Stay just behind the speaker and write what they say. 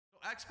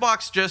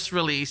Xbox just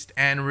released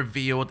and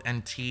revealed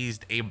and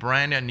teased a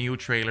brand new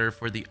trailer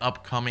for the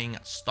upcoming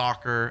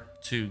STALKER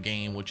 2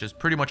 game, which is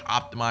pretty much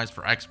optimized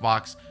for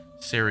Xbox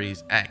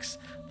Series X.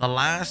 The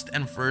last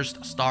and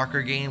first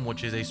STALKER game,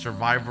 which is a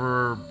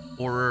survivor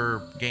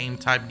horror game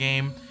type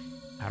game.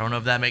 I don't know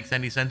if that makes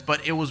any sense,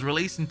 but it was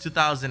released in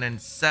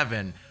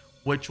 2007,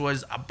 which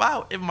was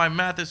about, if my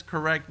math is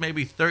correct,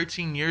 maybe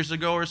 13 years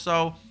ago or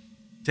so.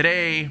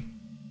 Today,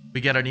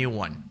 we get a new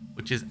one,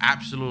 which is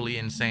absolutely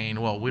insane.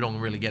 Well, we don't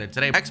really get it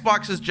today.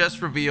 Xbox has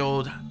just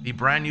revealed the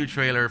brand new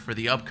trailer for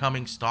the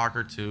upcoming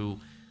STALKER 2.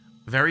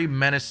 Very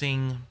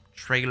menacing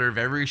trailer,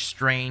 very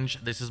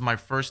strange. This is my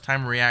first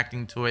time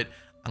reacting to it.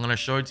 I'm gonna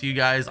show it to you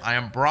guys. I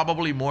am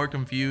probably more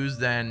confused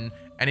than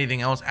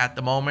anything else at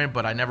the moment,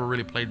 but I never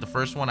really played the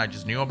first one. I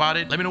just knew about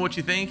it. Let me know what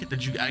you think.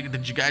 Did you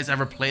guys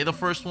ever play the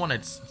first one?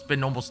 It's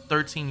been almost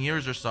 13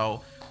 years or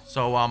so.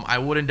 So I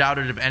wouldn't doubt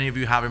it if any of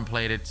you haven't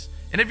played it.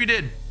 And if you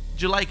did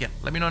you like it?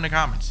 Let me know in the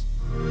comments.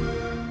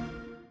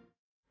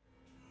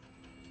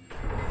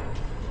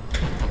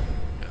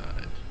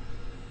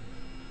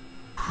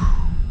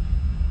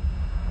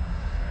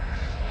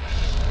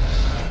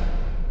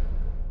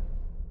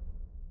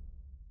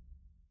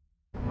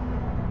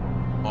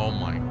 Oh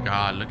my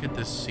god, look at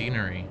this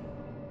scenery.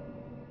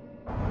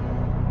 Oh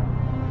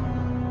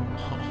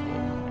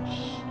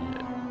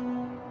shit.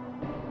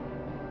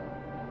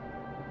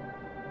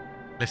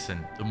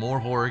 Listen, the more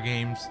horror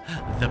games,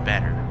 the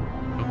better.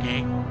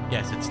 Okay?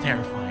 Yes, it's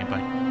terrifying, but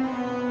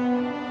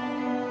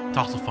it's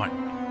also fun.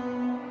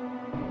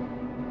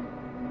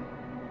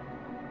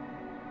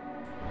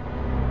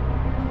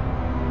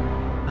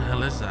 What the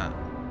hell is that?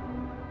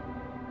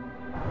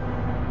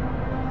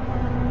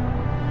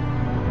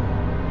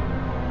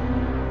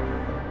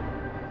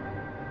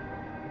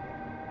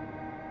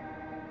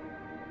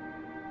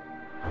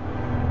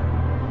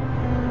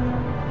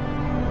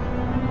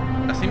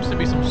 That seems to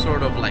be some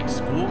sort of like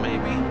school,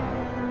 maybe?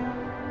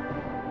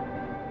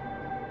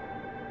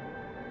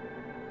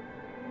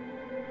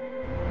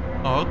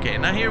 Oh, okay,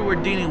 now here we're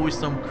dealing with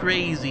some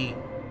crazy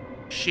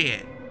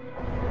shit.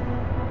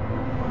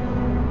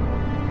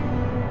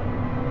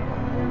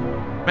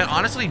 Man,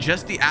 honestly,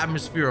 just the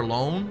atmosphere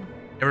alone,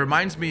 it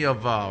reminds me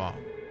of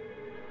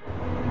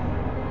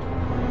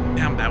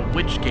damn, that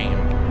witch game.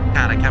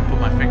 God, I can't put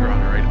my finger on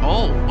it right.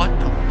 Oh, what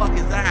the fuck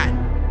is that?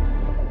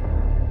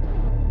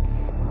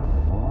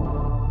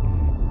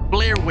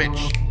 Blair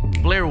Witch.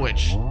 Blair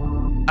Witch.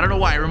 I don't know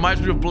why, it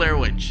reminds me of Blair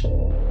Witch.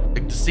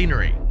 Like the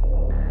scenery.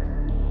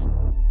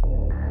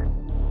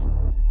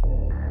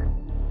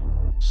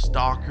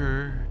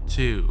 STALKER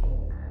 2.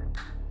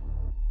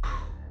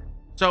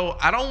 So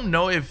I don't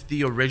know if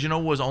the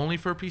original was only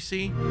for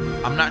PC.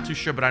 I'm not too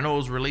sure, but I know it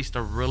was released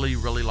a really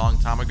long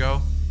time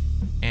ago.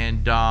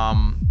 And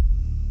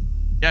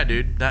yeah,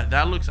 dude,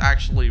 that looks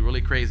actually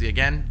really crazy.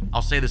 Again,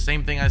 I'll say the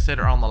same thing I said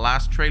on the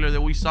last trailer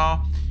that we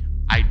saw.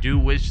 I do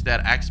wish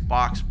that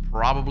Xbox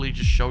probably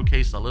just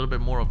showcased a little bit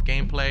more of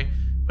gameplay,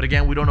 but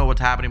again, we don't know what's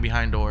happening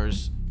behind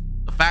doors.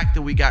 The fact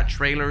that we got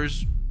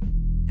trailers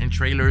and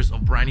trailers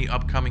of brand new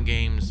upcoming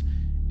games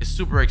is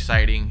super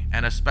exciting,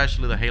 and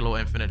especially the Halo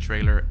Infinite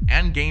trailer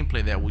and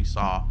gameplay that we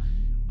saw.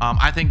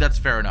 I think that's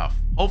fair enough.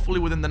 Hopefully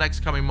within the next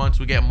coming months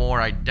we get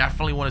more. I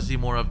definitely want to see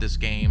more of this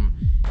game.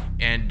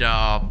 And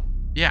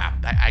yeah,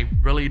 I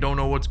really don't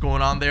know what's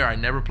going on there. I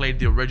never played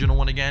the original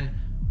one again,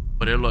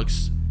 but it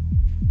looks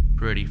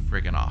pretty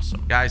freaking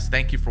awesome. Guys,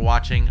 thank you for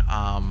watching.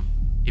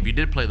 If you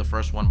did play the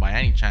first one by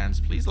any chance,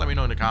 please let me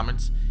know in the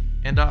comments,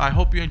 and I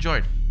hope you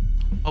enjoyed.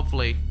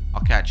 Hopefully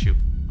I'll catch you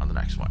on the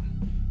next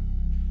one.